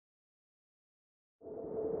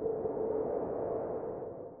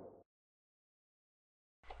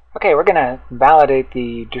Okay, we're going to validate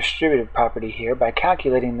the distributive property here by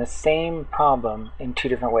calculating the same problem in two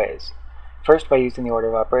different ways. First by using the order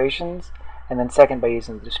of operations, and then second by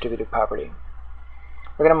using the distributive property.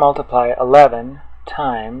 We're going to multiply 11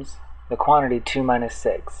 times the quantity 2 minus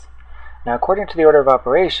 6. Now according to the order of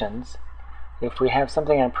operations, if we have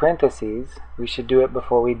something in parentheses, we should do it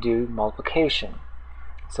before we do multiplication.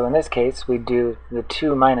 So in this case, we do the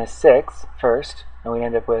 2 minus 6 first, and we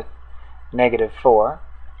end up with negative 4.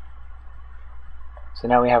 So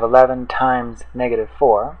now we have 11 times negative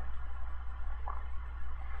 4,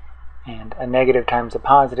 and a negative times a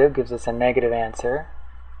positive gives us a negative answer,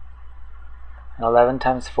 and 11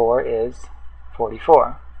 times 4 is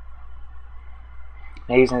 44.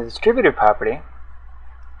 Now using the distributive property,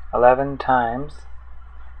 11 times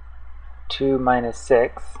 2 minus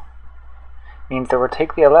 6 means that we'll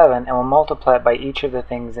take the 11 and we'll multiply it by each of the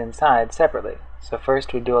things inside separately. So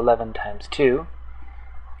first we do 11 times 2,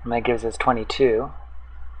 and that gives us 22.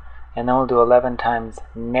 And then we'll do 11 times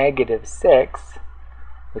negative 6,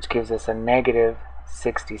 which gives us a negative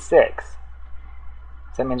 66.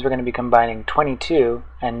 So that means we're going to be combining 22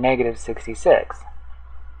 and negative 66,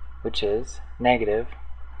 which is negative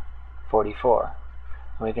 44.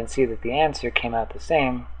 And we can see that the answer came out the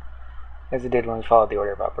same as it did when we followed the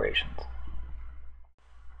order of operations.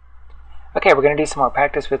 Okay, we're going to do some more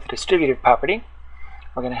practice with the distributive property.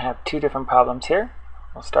 We're going to have two different problems here.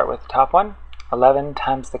 We'll start with the top one. 11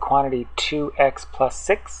 times the quantity 2x plus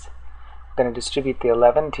 6. We're going to distribute the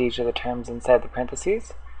 11 to each of the terms inside the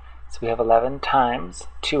parentheses. So we have 11 times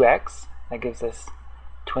 2x. That gives us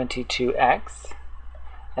 22x.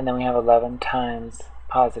 And then we have 11 times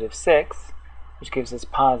positive 6, which gives us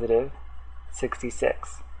positive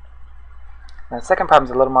 66. Now the second problem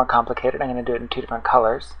is a little more complicated. I'm going to do it in two different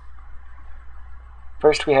colors.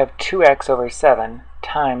 First we have 2x over 7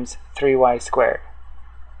 times 3y squared.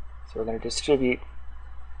 So we're going to distribute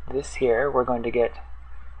this here. We're going to get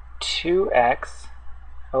 2x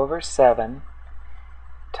over 7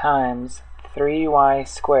 times 3y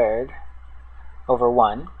squared over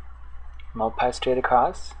 1. Multiply straight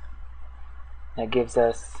across. That gives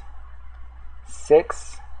us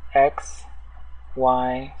 6xy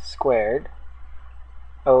squared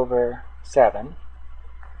over 7.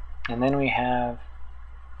 And then we have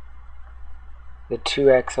the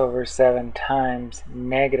 2x over 7 times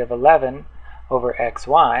negative 11 over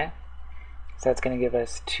xy. So that's going to give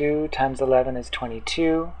us 2 times 11 is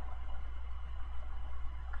 22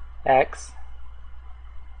 x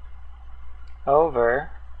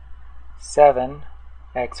over 7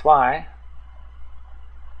 xy.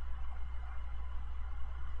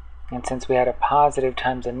 And since we had a positive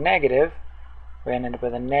times a negative, we're going to end up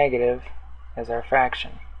with a negative as our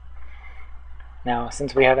fraction. Now,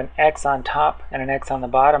 since we have an x on top and an x on the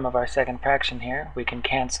bottom of our second fraction here, we can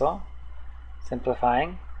cancel,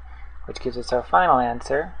 simplifying, which gives us our final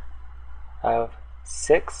answer of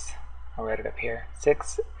 6, I'll write it up here,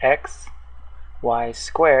 6xy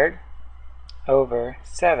squared over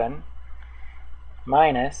 7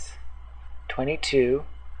 minus 22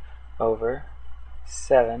 over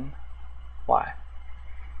 7y.